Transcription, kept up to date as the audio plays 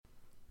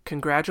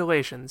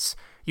Congratulations.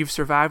 You've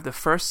survived the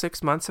first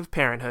 6 months of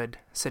parenthood,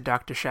 said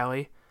Dr.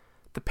 Shelley.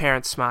 The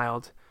parents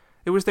smiled.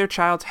 It was their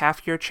child's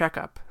half-year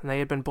checkup, and they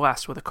had been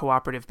blessed with a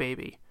cooperative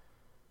baby.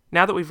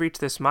 Now that we've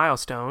reached this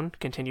milestone,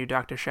 continued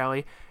Dr.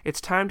 Shelley, it's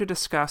time to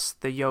discuss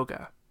the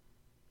yoga.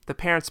 The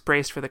parents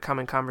braced for the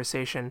coming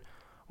conversation,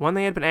 one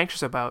they had been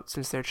anxious about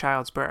since their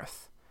child's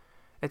birth.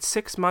 At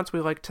 6 months, we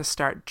like to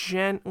start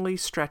gently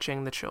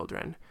stretching the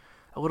children.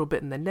 A little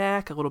bit in the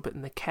neck, a little bit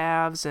in the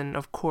calves, and,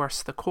 of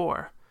course, the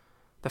core.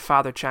 The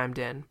father chimed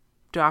in.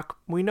 Doc,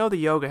 we know the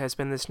yoga has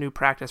been this new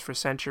practice for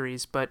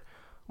centuries, but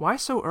why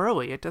so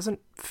early? It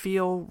doesn't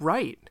feel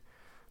right.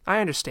 I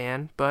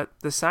understand, but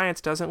the science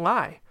doesn't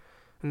lie.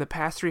 In the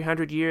past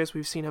 300 years,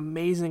 we've seen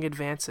amazing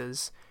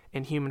advances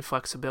in human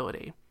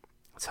flexibility.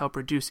 It's helped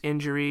reduce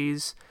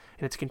injuries,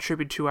 and it's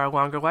contributed to our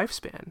longer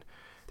lifespan.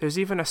 There's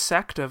even a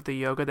sect of the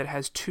yoga that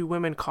has 2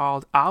 women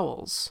called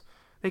owls.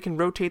 They can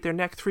rotate their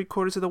neck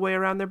 3/4 of the way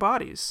around their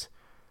bodies.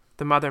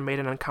 The mother made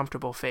an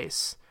uncomfortable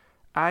face.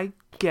 I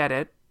get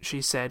it,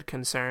 she said,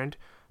 concerned,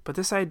 but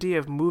this idea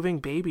of moving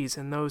babies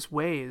in those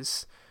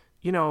ways,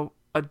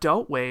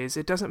 adult ways,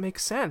 it doesn't make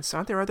sense.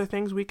 Aren't there other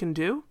things we can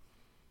do?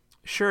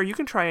 Sure, you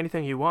can try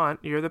anything you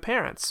want. You're the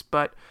parents.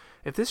 But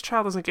if this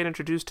child doesn't get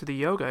introduced to the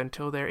yoga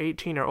until they're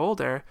 18 or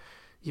older,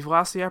 you've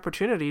lost the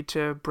opportunity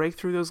to break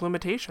through those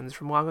limitations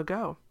from long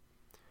ago.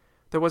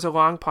 There was a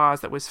long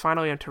pause that was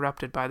finally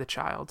interrupted by the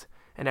child,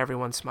 and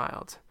everyone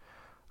smiled.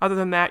 Other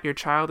than that, your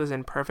child is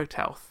in perfect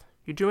health.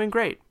 You're doing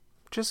great.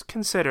 Just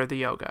consider the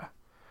yoga.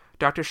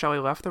 Dr. Shelley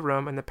left the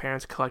room, and the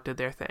parents collected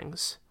their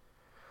things.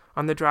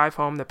 On the drive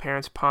home, the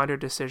parents pondered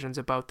decisions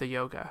about the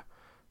yoga.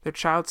 Their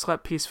child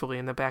slept peacefully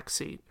in the back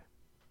seat.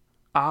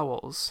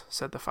 Owls,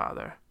 said the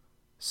father.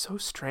 So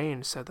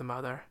strange, said the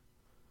mother.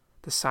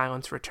 The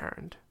silence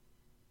returned.